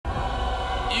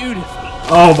beautiful.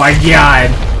 Oh my god.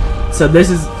 So this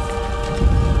is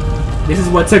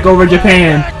what took over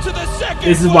Japan.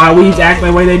 This is why Weebs act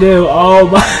the way they do. Oh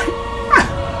my.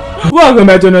 Welcome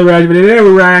back to another reaction video. Today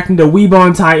we're reacting to Weeb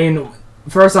on Titan.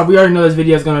 First off, we already know this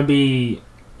video is gonna be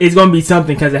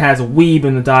something because it has Weeb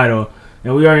in the title.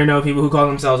 And we already know people who call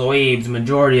themselves Weebs,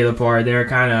 majority of the part, they're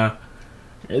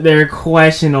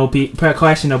questionable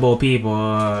people.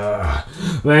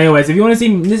 But anyways, if you want to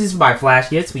see, this is by Flash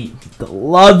Gets. We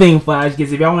loving Flash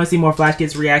Gets. If y'all want to see more Flash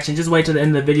Gets reaction, just wait till the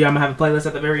end of the video. I'm gonna have a playlist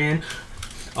at the very end.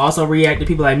 Also react to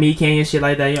people like me, Kane, and shit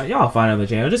like that. Y'all find on the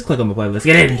channel. Just click on the playlist.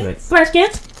 Get into it. Flash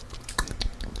Gets.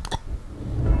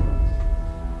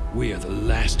 We are the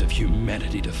last of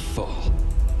humanity to fall,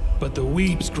 but the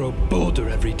Weebs grow bolder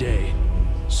every day,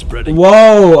 spreading.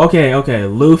 Whoa. Okay.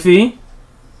 Luffy.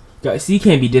 Guys, you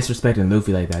can't be disrespecting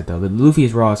Luffy like that, though. But Luffy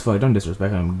is raw as fuck. Don't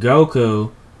disrespect him.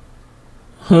 Goku.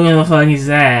 Who the fuck is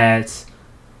that?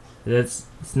 It's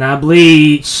not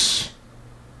Bleach.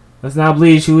 That's not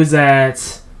Bleach. Who is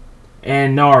that?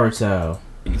 And Naruto.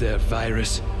 Their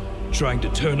virus, trying to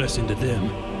turn us into them.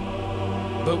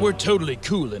 But we're totally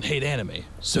cool and hate anime,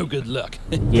 so good luck.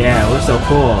 Yeah, we're so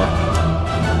cool.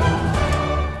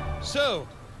 So,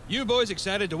 you boys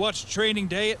excited to watch Training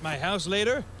Day at my house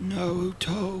later? No.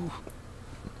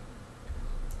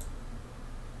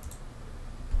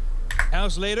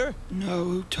 House later?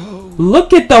 No.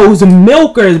 Look at those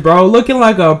milkers, bro. Looking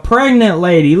like a pregnant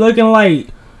lady. Looking like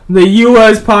the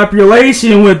U.S.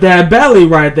 population with that belly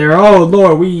right there. Oh,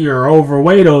 Lord, we are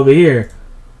overweight over here.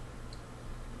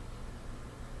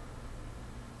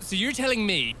 So you're telling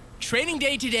me, Training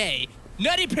Day today,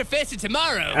 Nutty Professor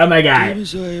tomorrow? Oh, my God.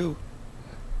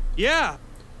 Yeah.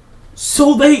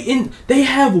 So they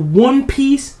have One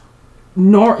Piece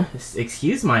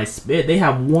excuse my spit. They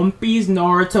have One Piece,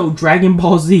 Naruto, Dragon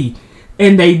Ball Z,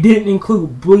 and they didn't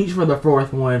include Bleach for the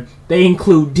fourth one. They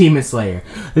include Demon Slayer.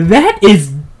 That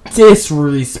is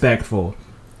disrespectful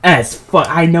as fuck.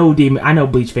 I know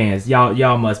Bleach fans.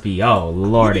 Y'all must be. Oh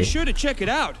lordy. Be sure to check it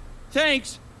out.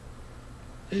 Thanks.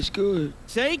 It's good.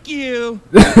 Thank you.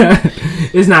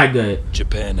 It's not good.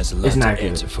 Japan has a lot to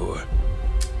answer for.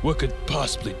 What could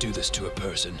possibly do this to a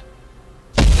person?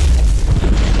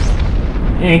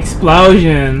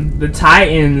 Explosion. The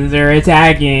Titans are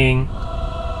attacking.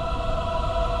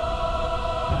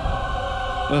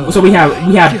 So we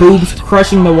have boobs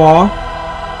crushing the wall.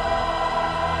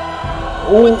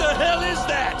 What the hell is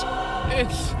that?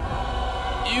 It's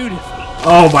beautiful.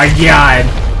 Oh my god.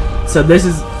 So this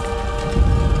is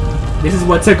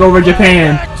what took over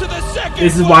Japan.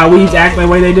 This is why Weebs act the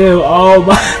way they do. Oh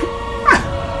my.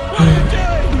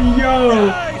 Yo.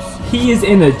 He is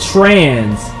in a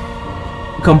trance.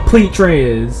 Complete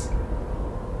trance.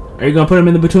 Are you gonna put him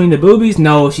in between the boobies?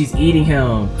 No, she's eating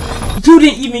him. You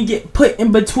didn't even get put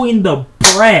in between the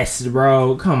breasts,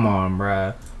 bro. Come on,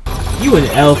 bro. You an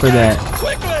L for that.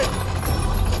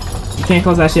 You can't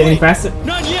close that shit any faster?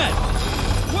 Not yet.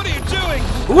 What are you doing?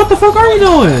 What the fuck are you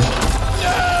doing?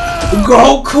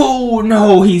 Goku!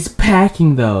 No, he's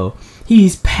packing though.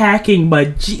 He's packing,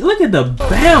 but gee, look at the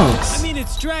bounce. I mean,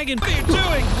 it's Dragon. What are you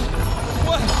doing?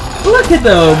 What? Look at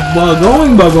the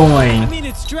bugoing. I mean,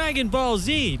 it's Dragon Ball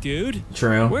Z, dude.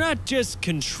 True. We're not just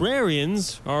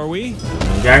contrarians, are we?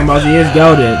 Dragon Ball Z is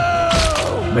goated,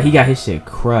 but he got his shit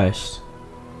crushed.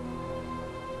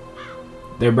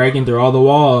 They're breaking through all the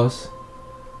walls.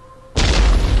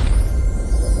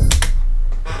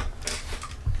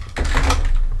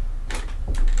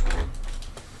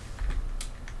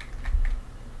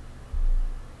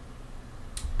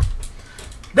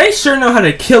 They sure know how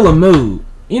to kill a mood.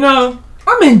 You know,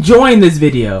 I'm enjoying this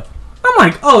video. I'm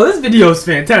like, oh, this video is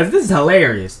fantastic. This is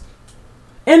hilarious.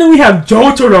 And then we have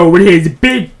Jotaro with his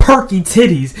big perky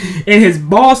titties and his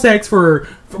ball sacks for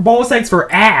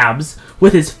abs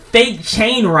with his fake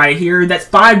chain right here. That's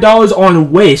 $5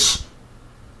 on Wish.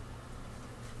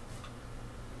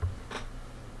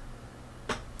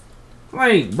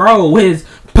 Like, bro, his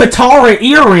Patara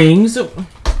earrings.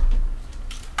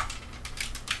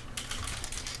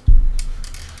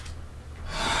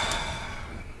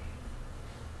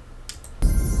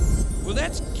 Well,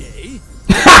 that's gay.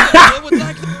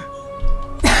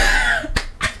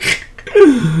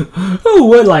 Who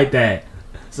would like that?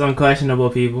 Some questionable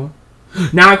people.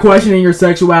 Not questioning your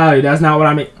sexuality. That's not what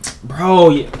I mean.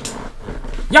 Bro,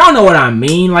 y'all know what I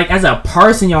mean. Like, as a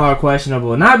person, y'all are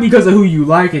questionable. Not because of who you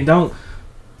like and don't.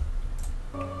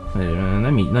 Wait, man,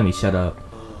 let me shut up.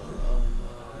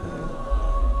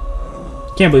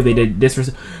 Can't believe they did this for.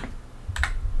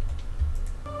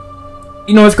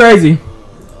 You know what's crazy?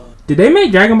 Did they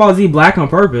make Dragon Ball Z black on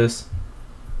purpose?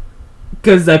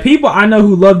 Because the people I know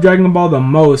who love Dragon Ball the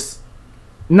most,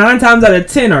 9 times out of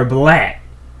 10 are black.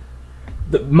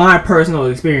 My personal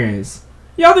experience.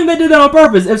 Y'all think they did that on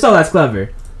purpose? If so, that's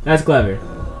clever. That's clever.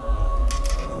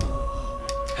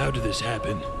 How did this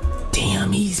happen?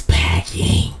 Damn, he's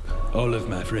packing. All of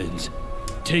my friends,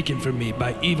 taken from me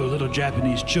by evil little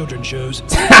Japanese children shows.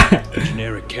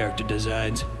 Generic character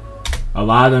designs. A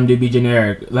lot of them do be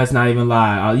generic. Let's not even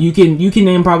lie. You can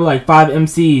name probably like 5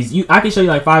 MCs. I can show you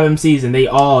like 5 MCs, and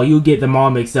you'll get them all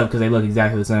mixed up because they look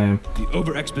exactly the same. The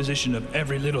over exposition of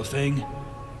every little thing.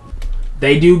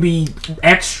 They do be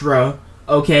extra,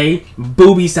 okay?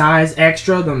 Booby size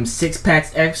extra, them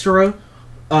 6-packs extra,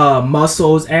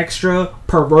 muscles extra,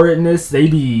 pervertedness. They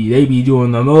be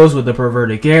doing the most with the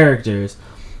perverted characters.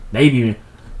 They be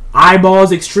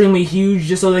eyeballs extremely huge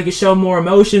just so they can show more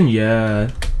emotion.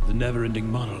 Yeah. The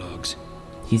never-ending monologues.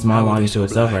 He's monologuing to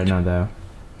himself right now, though.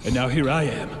 And now here I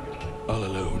am, all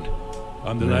alone.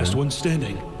 I'm the last one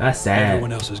standing. That's sad.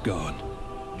 Everyone else is gone.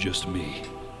 Just me.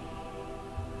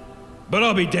 But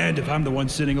I'll be damned if I'm the one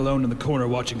sitting alone in the corner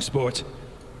watching sports.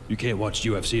 You can't watch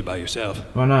UFC by yourself.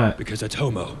 Why not? Because that's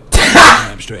homo.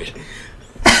 I'm straight.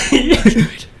 I'm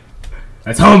straight.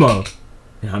 That's homo.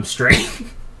 And I'm straight.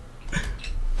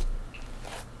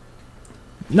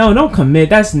 No, don't commit.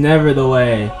 That's never the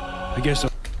way. I guess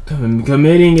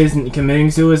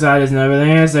committing suicide is never the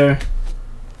answer.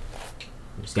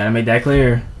 Just gotta make that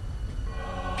clear.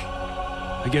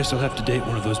 I guess I'll have to date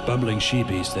one of those bumbling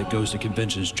sheepies that goes to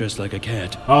conventions dressed like a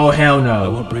cat. Oh hell no! I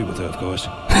won't breed with her, of course,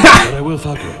 but I will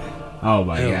fuck her. Oh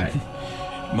my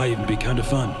god! Might even be kind of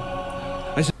fun.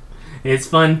 It's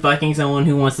fun fucking someone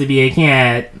who wants to be a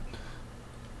cat.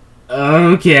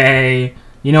 Okay.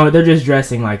 You know what? They're just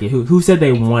dressing like it. Who said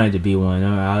they wanted to be one?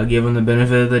 I'll give them the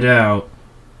benefit of the doubt.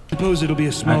 Suppose it'll be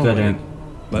a small wedding.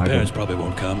 My parents probably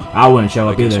won't come. I wouldn't show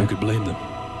up I guess either. Who could blame them?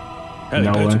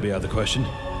 Having pets would be out of the question.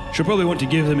 She'll probably want to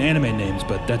give them anime names,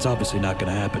 but that's obviously not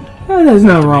going to happen. There's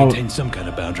nothing wrong. Maintain some kind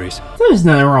of boundaries. There's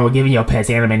nothing wrong with giving your pets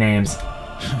anime names.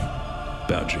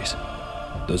 Boundaries.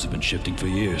 Those have been shifting for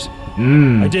years.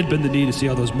 I did bend the knee to see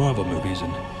all those Marvel movies,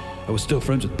 and I was still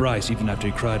friends with Bryce even after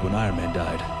he cried when Iron Man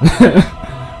died.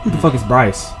 Who the fuck is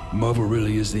Bryce? Marvel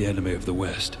really is the anime of the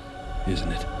West,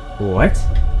 isn't it? What?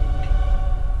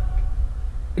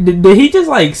 Did he just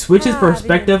like switch his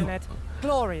perspective?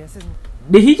 Glorious, isn't it?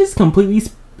 Did he just completely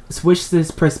switch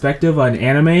his perspective on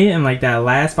anime in like that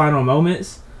last final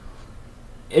moments?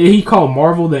 He called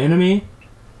Marvel the enemy,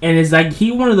 and it's like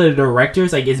he one of the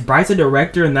directors. Like, is Bryce a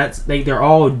director? And that's like they're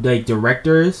all like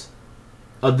directors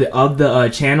of the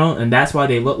channel, and that's why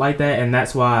they look like that, and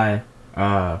that's why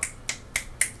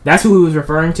that's who he was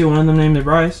referring to. One of them named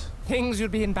Bryce. Things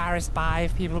you'd be embarrassed by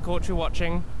if people caught you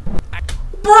watching.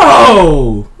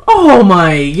 Bro! Oh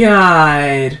my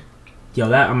god! Yo,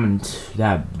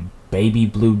 that baby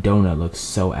blue donut looks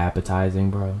so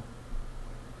appetizing, bro.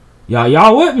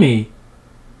 Y'all with me?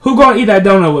 Who gonna eat that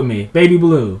donut with me? Baby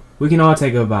blue. We can all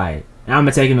take a bite. And I'm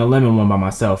gonna take the lemon one by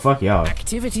myself. Fuck y'all.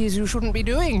 Activities you shouldn't be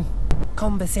doing.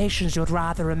 Conversations you'd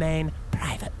rather remain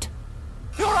private.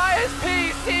 Your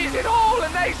ISP sees it all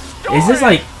and they store Is this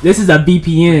like this is a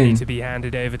VPN? to be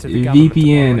handed over to the government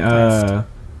VPN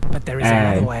but there is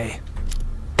another way.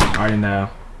 I already know.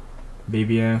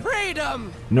 VPN.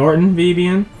 Freedom! Norton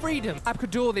VPN? Freedom. App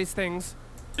could do all these things.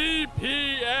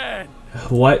 VPN!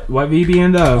 What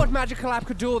VPN though? What magical app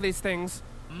could do all these things?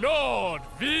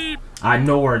 NordVPN! I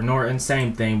know Norton,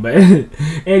 same thing, but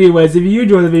anyways, if you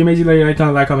enjoyed the video, make sure you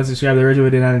like, comment, subscribe. The original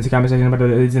video in the comment section, but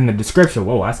it's in the description.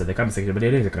 Whoa, I said the comment section, but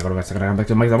it is.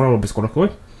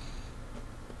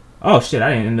 Oh shit, I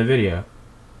didn't end the video.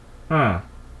 Huh.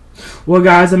 Well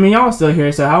guys, I mean y'all still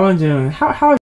here, so how